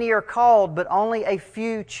say many are called, but only a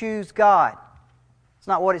few choose God. It's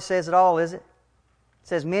not what it says at all, is it? It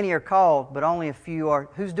says many are called, but only a few are.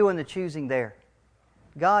 Who's doing the choosing there?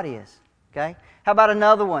 God is. Okay? How about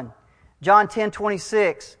another one? John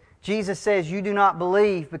 10:26. Jesus says, you do not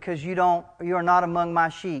believe because you are not among my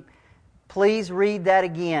sheep. Please read that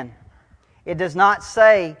again. It does not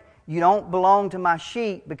say you don't belong to my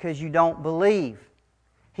sheep because you don't believe.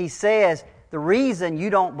 He says the reason you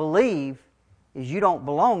don't believe is you don't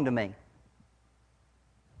belong to me.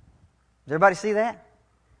 Does everybody see that?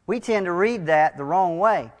 We tend to read that the wrong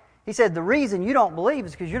way. He said the reason you don't believe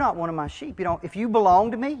is because you're not one of my sheep. If you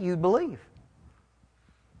belong to me, you'd believe.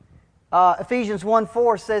 Ephesians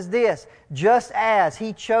 1:4 says this, just as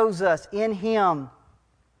He chose us in Him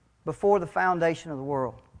before the foundation of the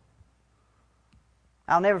world.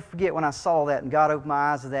 I'll never forget when I saw that and God opened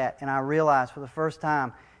my eyes to that and I realized for the first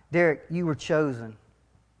time, Derricke, you were chosen.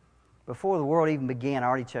 Before the world even began, I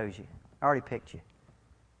already chose you. I already picked you.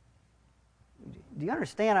 Do you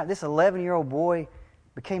understand? This 11-year-old boy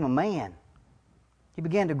became a man. He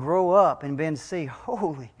began to grow up and began to see,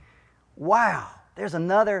 holy, wow, there's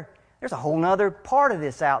a whole other part of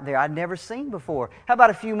this out there I'd never seen before. How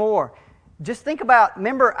about a few more? Just think about,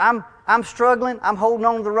 remember, I'm struggling, I'm holding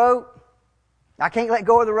on to the rope. I can't let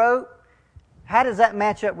go of the rope. How does that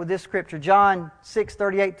match up with this scripture? John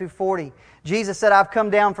 6:38-40. Jesus said, I've come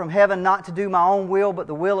down from heaven not to do my own will, but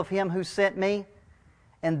the will of Him who sent me.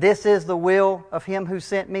 And this is the will of Him who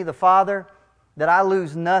sent me, the Father, that I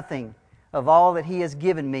lose nothing of all that He has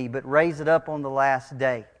given me, but raise it up on the last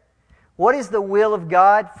day. What is the will of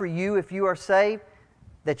God for you if you are saved?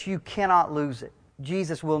 That you cannot lose it.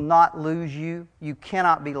 Jesus will not lose you. You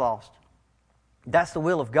cannot be lost. That's the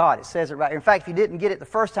will of God. It says it right here. In fact, if you didn't get it the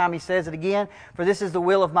first time, He says it again. For this is the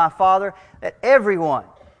will of my Father, that everyone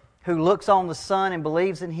who looks on the Son and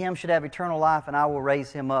believes in Him should have eternal life, and I will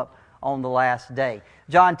raise him up on the last day.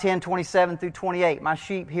 John 10:27-28. My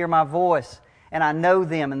sheep hear my voice, and I know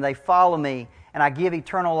them, and they follow me, and I give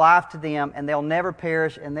eternal life to them, and they'll never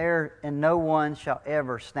perish, and no one shall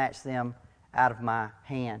ever snatch them out of my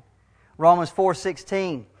hand. Romans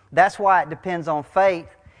 4:16. That's why it depends on faith,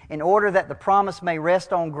 in order that the promise may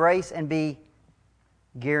rest on grace and be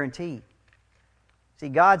guaranteed. See,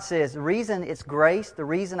 God says the reason it's grace, the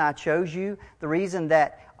reason I chose you, the reason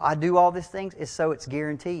that I do all these things is so it's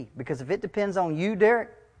guaranteed. Because if it depends on you, Derricke,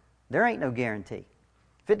 there ain't no guarantee.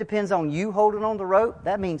 If it depends on you holding on the rope,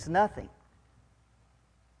 that means nothing.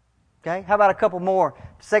 Okay, how about a couple more?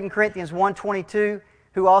 2 Corinthians 1:22,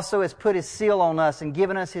 who also has put His seal on us and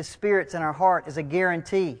given us His spirits in our heart as a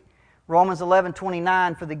guarantee. Romans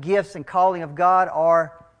 11:29, for the gifts and calling of God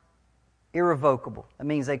are irrevocable. That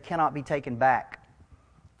means they cannot be taken back.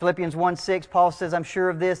 Philippians 1:6, Paul says, I'm sure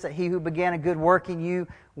of this, that He who began a good work in you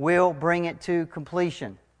will bring it to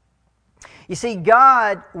completion. You see,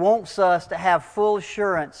 God wants us to have full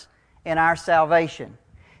assurance in our salvation.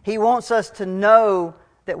 He wants us to know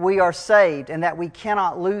that we are saved and that we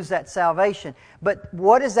cannot lose that salvation. But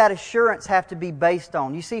what does that assurance have to be based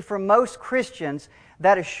on? You see, for most Christians,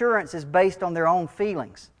 that assurance is based on their own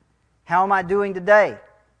feelings. How am I doing today?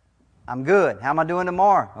 I'm good. How am I doing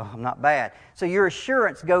tomorrow? Oh, I'm not bad. So your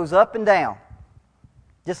assurance goes up and down,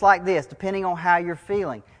 just like this, depending on how you're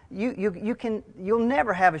feeling. You'll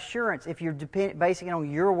never have assurance if you're basing it on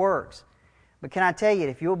your works. But can I tell you,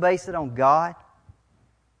 if you'll base it on God,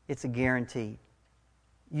 it's a guarantee.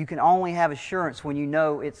 You can only have assurance when you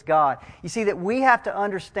know it's God. You see that we have to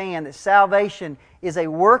understand that salvation is a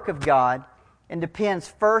work of God and depends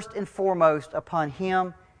first and foremost upon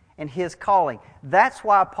Him and His calling. That's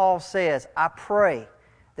why Paul says, I pray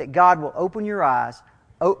that God will open your eyes,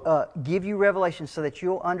 give you revelation so that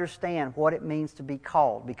you'll understand what it means to be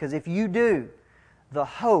called. Because if you do, the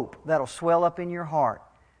hope that'll swell up in your heart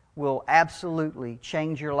will absolutely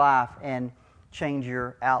change your life and change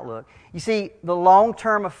your outlook. You see, the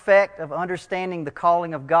long-term effect of understanding the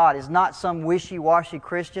calling of God is not some wishy-washy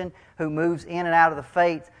Christian who moves in and out of the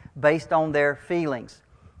faith based on their feelings.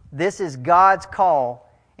 This is God's call,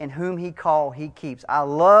 and whom He calls, He keeps. I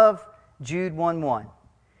love Jude 1:1.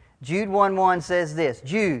 Jude 1:1 says this,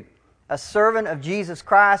 Jude, a servant of Jesus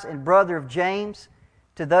Christ and brother of James,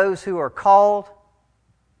 to those who are called,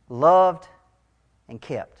 loved, and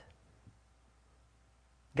kept.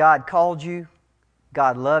 God called you,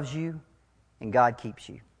 God loves you, and God keeps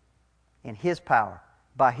you. In His power,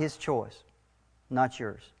 by His choice, not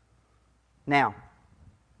yours. Now,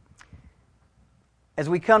 as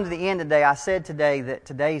we come to the end today, I said today that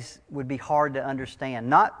today's would be hard to understand.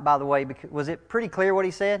 Not, by the way, because, was it pretty clear what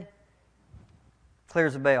he said? Clear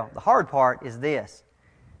as a bell. The hard part is this.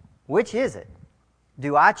 Which is it?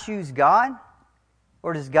 Do I choose God,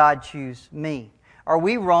 or does God choose me? Are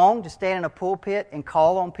we wrong to stand in a pulpit and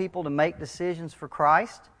call on people to make decisions for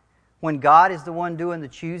Christ when God is the one doing the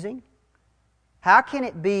choosing? How can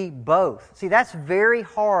it be both? See, that's very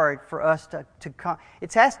hard for us to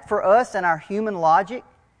it's for us and our human logic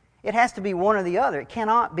It has to be one or the other. It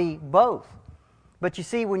cannot be both. But you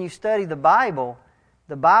see, when you study the Bible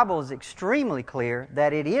is extremely clear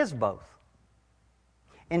that it is both.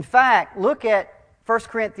 In fact, look at 1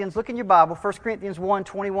 Corinthians, look in your Bible, 1 Corinthians 1,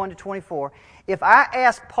 21 to 24. If I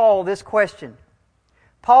ask Paul this question,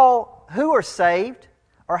 Paul, who are saved?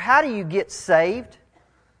 Or how do you get saved?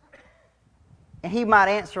 And he might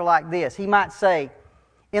answer like this. He might say,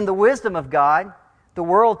 in the wisdom of God, the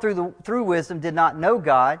world through wisdom did not know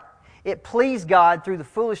God. It pleased God through the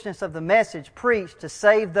foolishness of the message preached to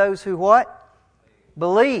save those who what?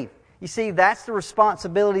 Believe. You see, that's the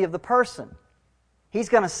responsibility of the person. He's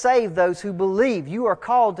going to save those who believe. You are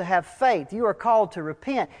called to have faith. You are called to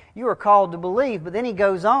repent. You are called to believe. But then he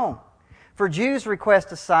goes on. For Jews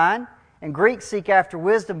request a sign, and Greeks seek after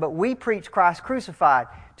wisdom, but we preach Christ crucified.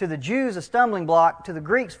 To the Jews a stumbling block, to the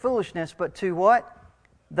Greeks foolishness, but to what?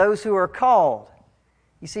 Those who are called.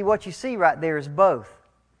 You see, what you see right there is both.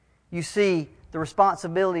 You see the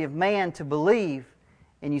responsibility of man to believe,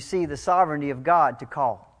 and you see the sovereignty of God to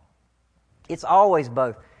call. It's always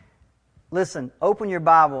both. Listen, open your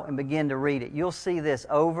Bible and begin to read it. You'll see this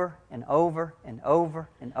over and over and over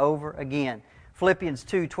and over again. Philippians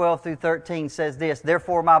 2, 12 through 13 says this,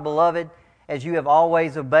 Therefore, my beloved, as you have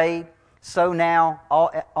always obeyed, so now,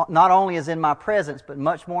 not only as in my presence, but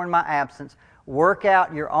much more in my absence, work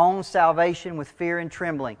out your own salvation with fear and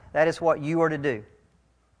trembling. That is what you are to do.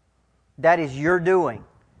 That is your doing.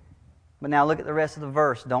 But now look at the rest of the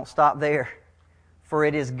verse. Don't stop there. For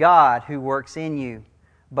it is God who works in you,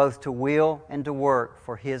 both to will and to work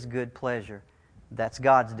for His good pleasure. That's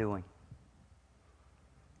God's doing.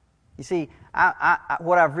 You see,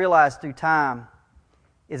 what I've realized through time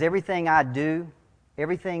is everything I do,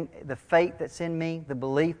 everything, the faith that's in me, the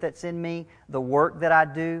belief that's in me, the work that I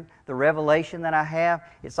do, the revelation that I have,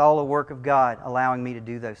 it's all a work of God allowing me to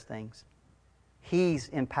do those things. He's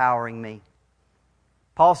empowering me.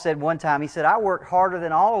 Paul said one time, he said, I worked harder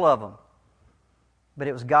than all of them, but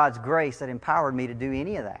it was God's grace that empowered me to do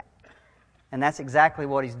any of that. And that's exactly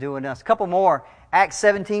what He's doing to us. A couple more. Acts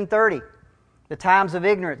 17:30. The times of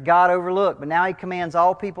ignorance God overlooked, but now He commands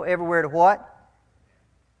all people everywhere to what?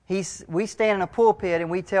 We stand in a pulpit and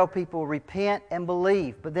we tell people, repent and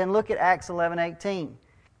believe. But then look at Acts 11:18.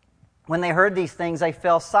 When they heard these things, they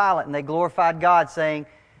fell silent and they glorified God, saying,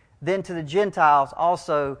 Then to the Gentiles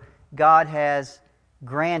also God has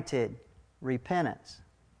granted repentance.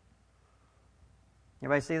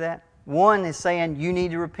 Everybody see that? One is saying, you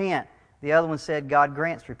need to repent. The other one said, God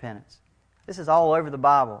grants repentance. This is all over the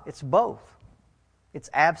Bible. It's both. It's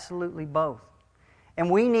absolutely both. And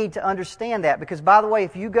we need to understand that because, by the way,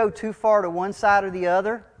 if you go too far to one side or the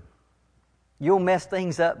other, you'll mess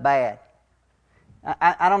things up bad.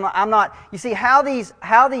 I'm not. You see how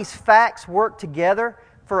these facts work together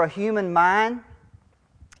for a human mind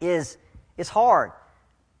is hard.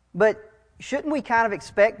 But shouldn't we kind of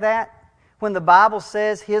expect that when the Bible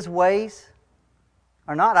says His ways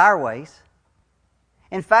are not our ways?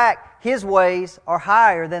 In fact, His ways are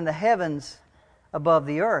higher than the heavens above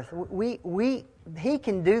the earth. He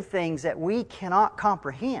can do things that we cannot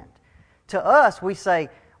comprehend. To us, we say,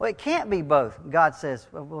 well, it can't be both. God says,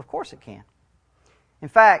 well, of course it can. In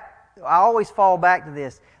fact, I always fall back to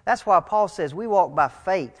this. That's why Paul says we walk by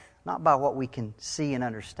faith, not by what we can see and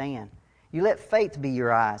understand. You let faith be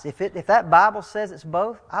your eyes. If that Bible says it's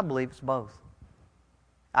both, I believe it's both.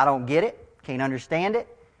 I don't get it, can't understand it,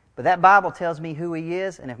 but that Bible tells me who He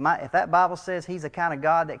is, and if that Bible says He's the kind of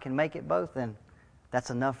God that can make it both, then that's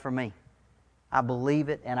enough for me. I believe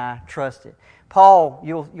it and I trust it. Paul,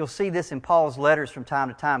 you'll see this in Paul's letters from time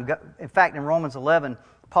to time. In fact, in Romans 11,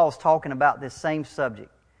 Paul's talking about this same subject.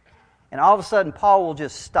 And all of a sudden, Paul will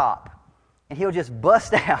just stop. And he'll just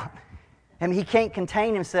bust out. And he can't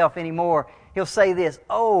contain himself anymore. He'll say this,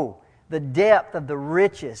 oh, the depth of the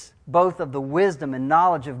riches, both of the wisdom and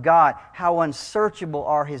knowledge of God, how unsearchable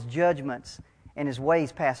are His judgments and His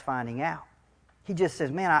ways past finding out. He just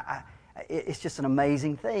says, man, it's just an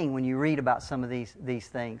amazing thing when you read about some of these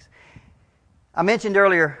things. I mentioned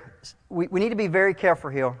earlier, we need to be very careful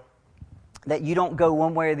here that you don't go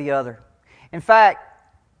one way or the other. In fact,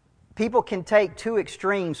 people can take two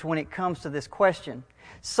extremes when it comes to this question.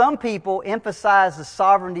 Some people emphasize the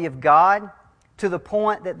sovereignty of God to the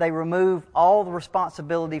point that they remove all the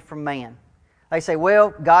responsibility from man. They say,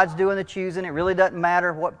 well, God's doing the choosing. It really doesn't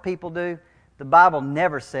matter what people do. The Bible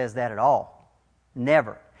never says that at all.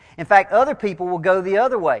 Never. In fact, other people will go the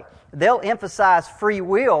other way. They'll emphasize free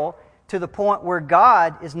will to the point where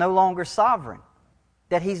God is no longer sovereign,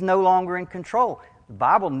 that He's no longer in control. The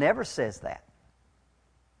Bible never says that.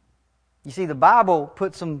 You see, the Bible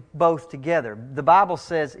puts them both together. The Bible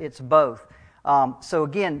says it's both. So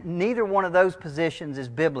again, neither one of those positions is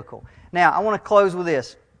biblical. Now, I want to close with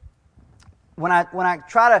this. When I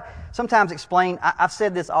try to sometimes explain, I've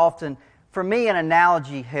said this often, for me an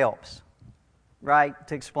analogy helps, right,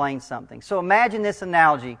 to explain something. So imagine this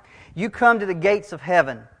analogy. You come to the gates of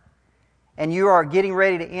heaven, and you are getting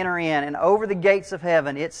ready to enter in, and over the gates of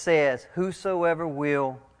heaven it says, "Whosoever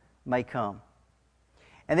will may come."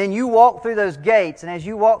 And then you walk through those gates, and as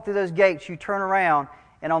you walk through those gates, you turn around,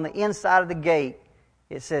 and on the inside of the gate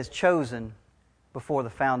it says, "Chosen before the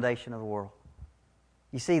foundation of the world."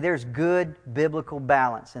 You see, there's good biblical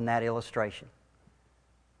balance in that illustration.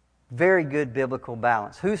 Very good biblical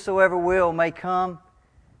balance. Whosoever will may come,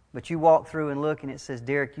 but you walk through and look, and it says,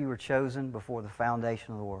 "Derricke, you were chosen before the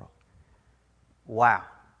foundation of the world." Wow.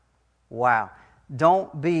 Wow.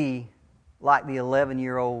 Don't be like the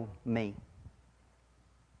 11-year-old me.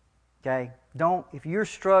 Okay? If you're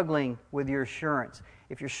struggling with your assurance,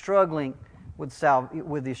 if you're struggling with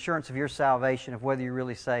the assurance of your salvation, of whether you're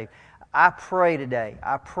really saved, I pray today,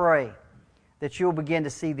 that you'll begin to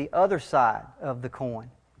see the other side of the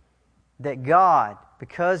coin. That God,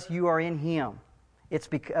 because you are in Him,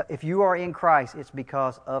 if you are in Christ, it's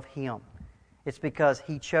because of Him. It's because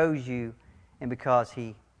He chose you and because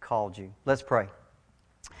He called you. Let's pray.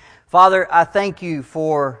 Father, I thank you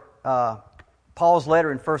for Paul's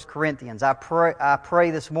letter in 1 Corinthians. I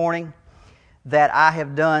pray this morning that I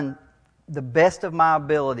have done the best of my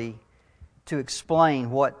ability to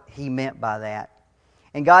explain what he meant by that.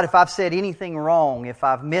 And God, if I've said anything wrong, if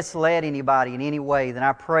I've misled anybody in any way, then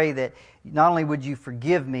I pray that not only would you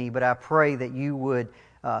forgive me, but I pray that you would,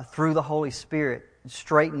 through the Holy Spirit,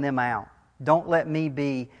 straighten them out. Don't let me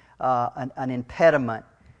be an impediment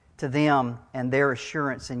to them and their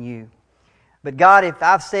assurance in you. But God, if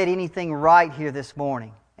I've said anything right here this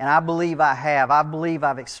morning, and I believe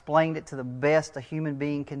I've explained it to the best a human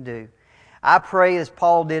being can do, I pray, as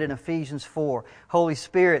Paul did in Ephesians 4, Holy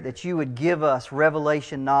Spirit, that you would give us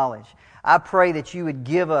revelation knowledge. I pray that you would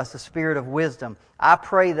give us a spirit of wisdom. I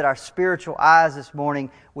pray that our spiritual eyes this morning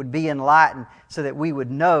would be enlightened so that we would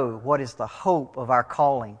know what is the hope of our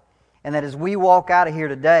calling. And that as we walk out of here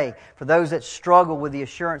today, for those that struggle with the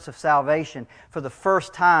assurance of salvation, for the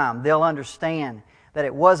first time they'll understand that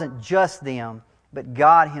it wasn't just them, but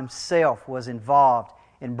God Himself was involved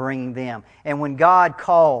in bringing them. And when God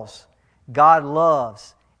calls, God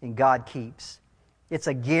loves and God keeps. It's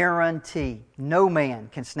a guarantee. No man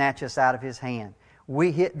can snatch us out of His hand.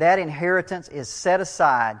 That inheritance is set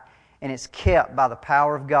aside and it's kept by the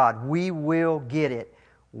power of God. We will get it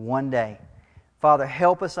one day. Father,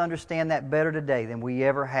 help us understand that better today than we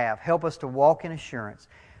ever have. Help us to walk in assurance.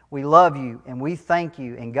 We love you and we thank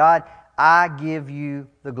you. And God, I give you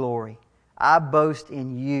the glory. I boast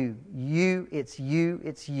in you. It's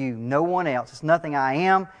you. No one else. It's nothing I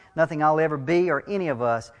am, nothing I'll ever be, or any of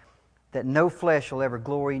us, that no flesh will ever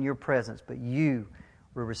glory in your presence, but you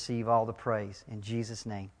will receive all the praise. In Jesus'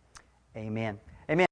 name, amen.